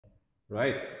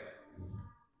Right.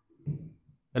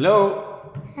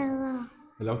 Hello. Hello.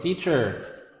 Hello, teacher.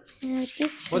 Hello,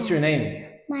 teacher. What's your name?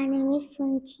 My name is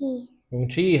Phương Chi. Phương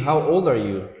Chi, how old are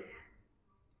you?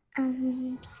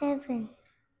 I'm 7.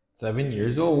 7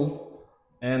 years old.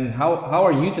 And how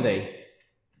are you today?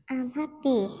 I'm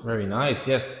happy. Very nice,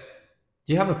 yes.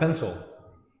 Do you have a pencil?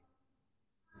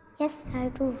 Yes, I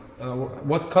do.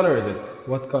 What color is it?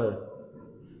 What color?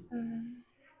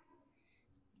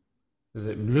 Is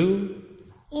it blue?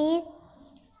 It's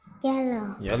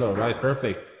yellow. Yellow, right,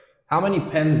 perfect. How many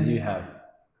pens do you have?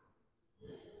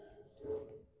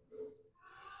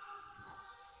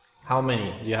 How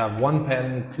many? Do you have 1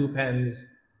 pen, 2 pens,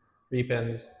 3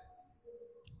 pens?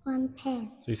 1 pen.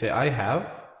 So you say, I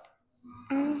have?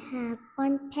 I have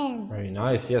 1 pen. Very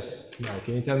nice, yes. Now,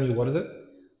 can you tell me what is it?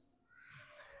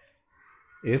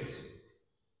 It's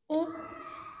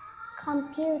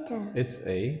computer. It's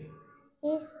a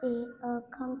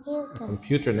computer.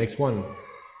 computer. Next one.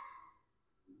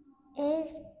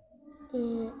 It's a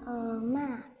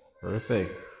map. Perfect.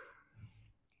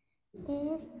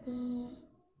 It's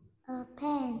a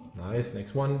pen. Nice.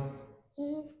 Next one.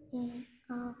 It's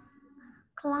a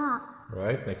clock.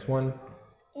 Right. Next one.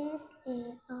 It's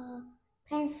a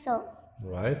pencil.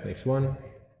 Right. Next one.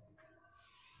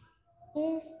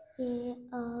 It's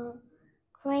a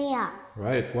crayon.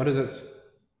 Right. What is it?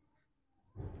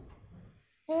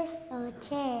 It's a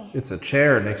chair. It's a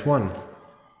chair. Next one.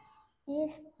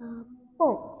 It's a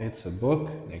book. It's a book.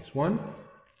 Next one.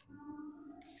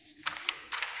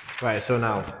 Right. So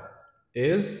now,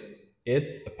 is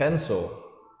it a pencil?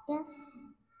 Yes.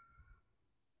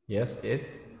 Yes, it.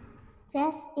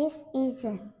 Yes, it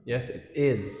isn't. Yes, it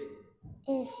is.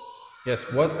 Is.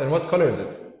 Yes. What color is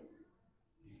it?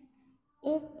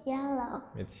 It's yellow.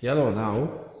 It's yellow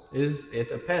now. Is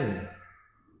it a pen?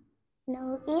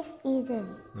 No, it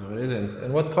isn't. No, it isn't.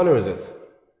 And what color is it?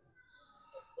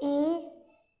 It's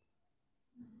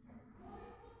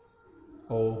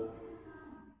Oh,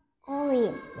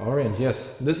 orange. orange.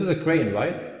 Yes. This is a crayon,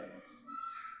 right?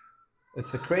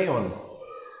 It's a crayon.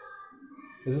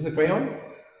 Is this a crayon?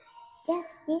 Yes,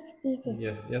 it isn't.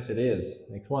 Yes, it is.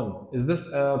 Next one. Is this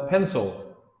a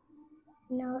pencil?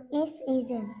 No, it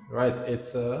isn't. Right.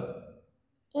 It's a.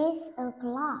 It's a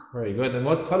clock. Very good. And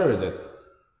what color is it?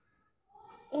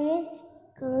 It's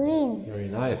green. Very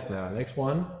nice. Now, next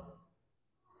one.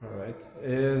 All right.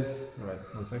 All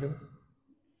right. 1 second.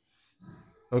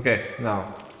 Okay.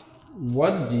 Now,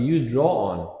 what do you draw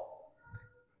on?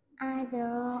 I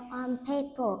draw on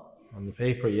paper. On the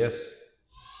paper, yes.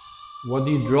 What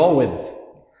do you draw with?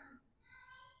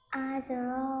 I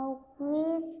draw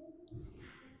with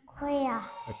crayon.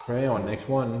 A crayon. Next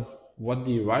one. What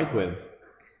do you write with?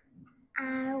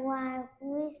 I write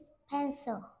with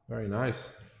pencil. Very nice.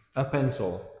 A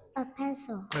pencil. A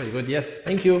pencil. Very good. Yes.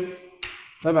 Thank you.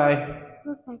 Bye bye.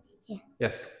 Goodbye, teacher.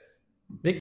 Yes.